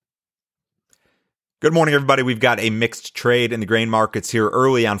Good morning, everybody. We've got a mixed trade in the grain markets here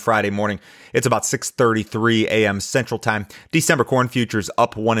early on Friday morning. It's about 6:33 a.m. Central Time. December corn futures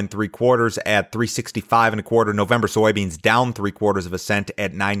up 1 3/4 at 365 1/4. November soybeans down 3/4 of a cent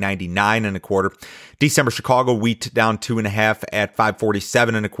at 9.99 1/4. December Chicago wheat down 2 1/2 at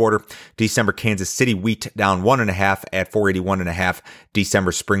 547 1/4. December Kansas City wheat down 1 1/2 at 481 1/2.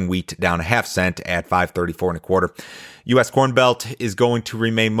 December spring wheat down a half cent at 534 1/4. U.S. Corn Belt is going to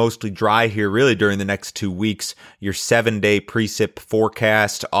remain mostly dry here really during the next 2 weeks. Your 7-day precip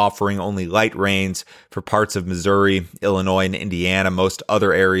forecast offering only light rains for parts of Missouri, Illinois, and Indiana. Most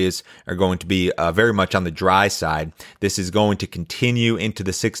other areas are going to be very much on the dry side. This is going to continue into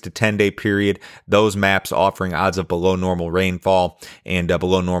the 6 to 10 day period. Those maps offering odds of below normal rainfall and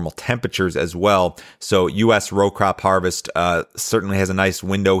below normal temperatures as well. So U.S. row crop harvest certainly has a nice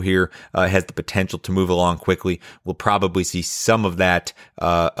window here, has the potential to move along quickly. We'll probably see some of that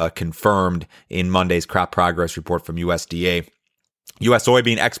confirmed in Monday's crop progress report from USDA. U.S.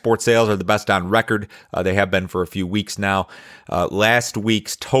 soybean export sales are the best on record. They have been for a few weeks now. Last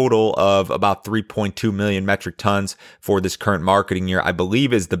week's total of about 3.2 million metric tons for this current marketing year, I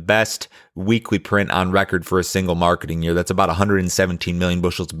believe, is the best weekly print on record for a single marketing year. That's about 117 million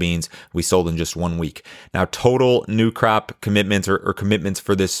bushels of beans we sold in just 1 week. Now, total new crop commitments or commitments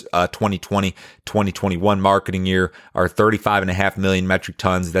for this 2020-2021 marketing year are 35.5 million metric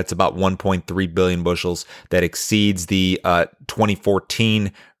tons. That's about 1.3 billion bushels. That exceeds the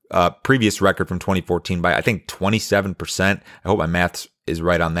 2014 previous record from 2014 by, I think, 27%. I hope my math is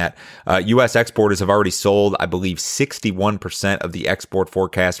right on that. U.S. exporters have already sold, I believe, 61% of the export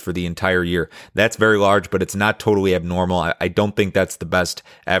forecast for the entire year. That's very large, but it's not totally abnormal. I don't think that's the best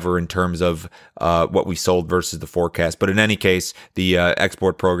ever in terms of what we sold versus the forecast. But in any case, the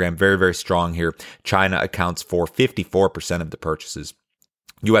export program, very, very strong here. China accounts for 54% of the purchases.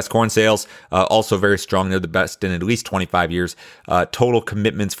 U.S. corn sales, also very strong. They're the best in at least 25 years. Total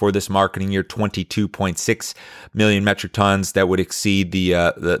commitments for this marketing year, 22.6 million metric tons. That would exceed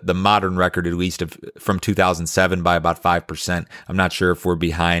the modern record, at least from 2007, by about 5%. I'm not sure if we're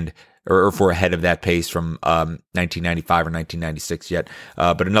behind or if we're ahead of that pace from 1995 or 1996 yet.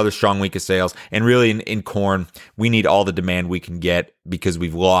 But another strong week of sales. And really in corn, we need all the demand we can get because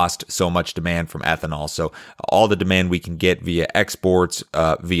we've lost so much demand from ethanol. So all the demand we can get via exports,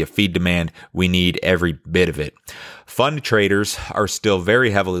 via feed demand, we need every bit of it. Fund traders are still very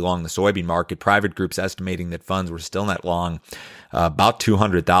heavily long the soybean market. Private groups estimating that funds were still net long about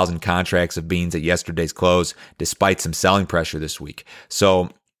 200,000 contracts of beans at yesterday's close, despite some selling pressure this week. So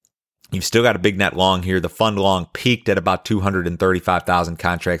you've still got a big net long here. The fund long peaked at about 235,000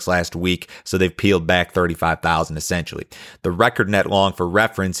 contracts last week, so they've peeled back 35,000 essentially. The record net long for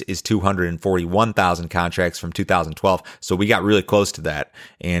reference is 241,000 contracts from 2012, so we got really close to that.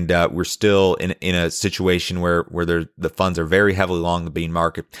 And we're still in a situation where the funds are very heavily long the bean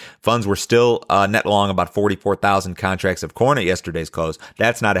market. Funds were still net long about 44,000 contracts of corn at yesterday's close.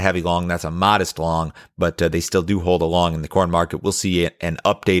 That's not a heavy long, that's a modest long, but they still do hold a long in the corn market. We'll see an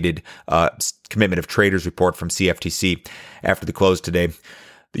updated commitment of traders report from CFTC after the close today.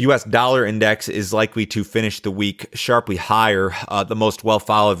 The U.S. dollar index is likely to finish the week sharply higher. The most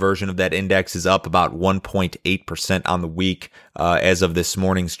well-followed version of that index is up about 1.8% on the week as of this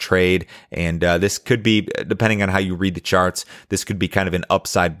morning's trade. And this could be, depending on how you read the charts, this could be kind of an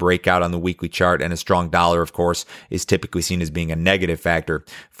upside breakout on the weekly chart. And a strong dollar, of course, is typically seen as being a negative factor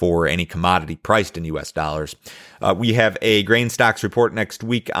for any commodity priced in U.S. dollars. We have a grain stocks report next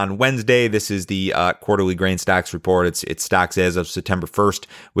week on Wednesday. This is the quarterly grain stocks report. It's stocks as of September 1st,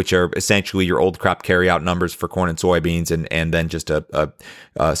 which are essentially your old crop carryout numbers for corn and soybeans, and then just a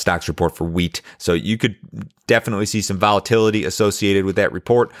stocks report for wheat. So you could definitely see some volatility associated with that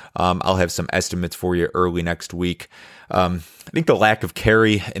report. I'll have some estimates for you early next week. I think the lack of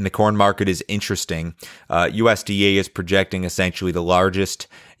carry in the corn market is interesting. USDA is projecting essentially the largest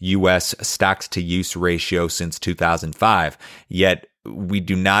U.S. stocks-to-use ratio since 2005, yet we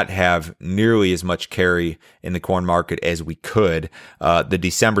do not have nearly as much carry in the corn market as we could. The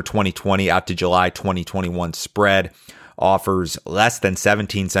December 2020 out to July 2021 spread offers less than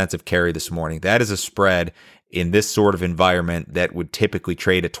 17 cents of carry this morning. That is a spread in this sort of environment that would typically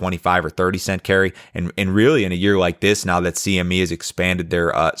trade at 25 or 30 cent carry. And really in a year like this, now that CME has expanded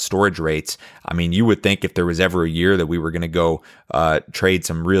their storage rates, I mean, you would think if there was ever a year that we were going to go trade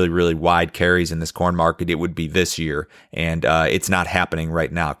some really, really wide carries in this corn market, it would be this year. And it's not happening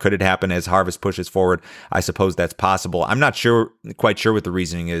right now. Could it happen as harvest pushes forward? I suppose that's possible. I'm not quite sure what the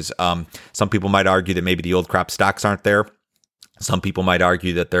reasoning is. Some people might argue that maybe the old crop stocks aren't there. Some people might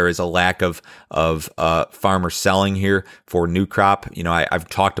argue that there is a lack of farmers selling here for new crop. I've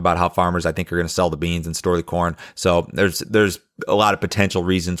talked about how farmers, I think, are going to sell the beans and store the corn. So there's a lot of potential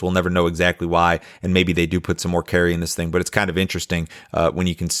reasons. We'll never know exactly why, and maybe they do put some more carry in this thing. But it's kind of interesting when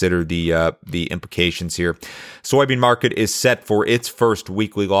you consider the implications here. Soybean market is set for its first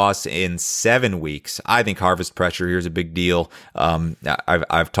weekly loss in 7 weeks. I think harvest pressure here is a big deal.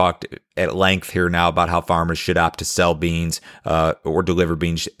 I've talked at length here now about how farmers should opt to sell beans or deliver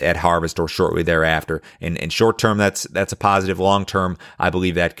beans at harvest or shortly thereafter. And short term, that's a positive. Long term, I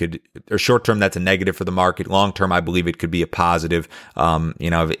believe short term, that's a negative for the market. Long term, I believe it could be a positive.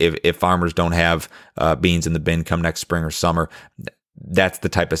 If farmers don't have beans in the bin come next spring or summer, that's the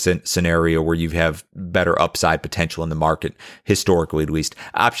type of scenario where you have better upside potential in the market, historically at least.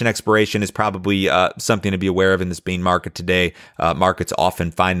 Option expiration is probably something to be aware of in this bean market today. Markets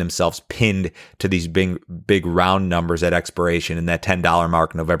often find themselves pinned to these big round numbers at expiration, and that $10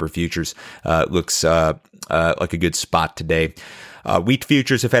 mark November futures looks like a good spot today. Wheat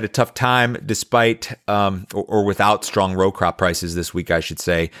futures have had a tough time despite or without strong row crop prices this week, I should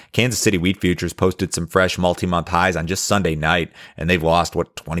say. Kansas City wheat futures posted some fresh multi-month highs on just Sunday night, and they've lost,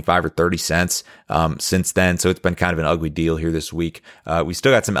 25 or 30 cents since then. So it's been kind of an ugly deal here this week. We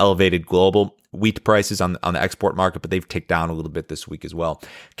still got some elevated global wheat prices on the export market, but they've ticked down a little bit this week as well.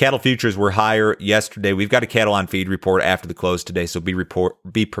 Cattle futures were higher yesterday. We've got a cattle on feed report after the close today, so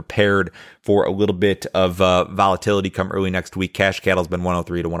be prepared for a little bit of volatility come early next week. Cash cattle's been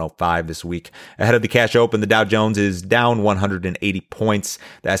 103 to 105 this week. Ahead of the cash open, the Dow Jones is down 180 points.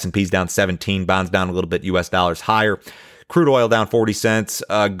 The S&P's down 17. Bonds down a little bit. U.S. dollars higher. Crude oil down 40 cents.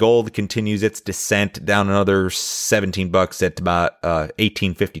 Gold continues its descent, down another $17 at about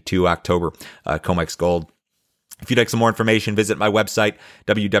 1852 October. COMEX Gold. If you'd like some more information, visit my website,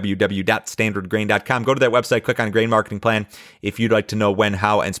 www.standardgrain.com. Go to that website, click on Grain Marketing Plan. If you'd like to know when,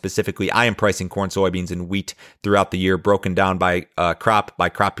 how, and specifically I am pricing corn, soybeans, and wheat throughout the year, broken down by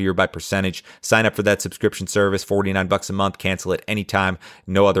crop year, by percentage. Sign up for that subscription service, $49 a month. Cancel it anytime.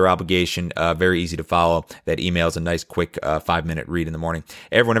 No other obligation. Very easy to follow. That email is a nice, quick 5-minute read in the morning.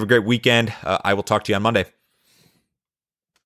 Everyone have a great weekend. I will talk to you on Monday.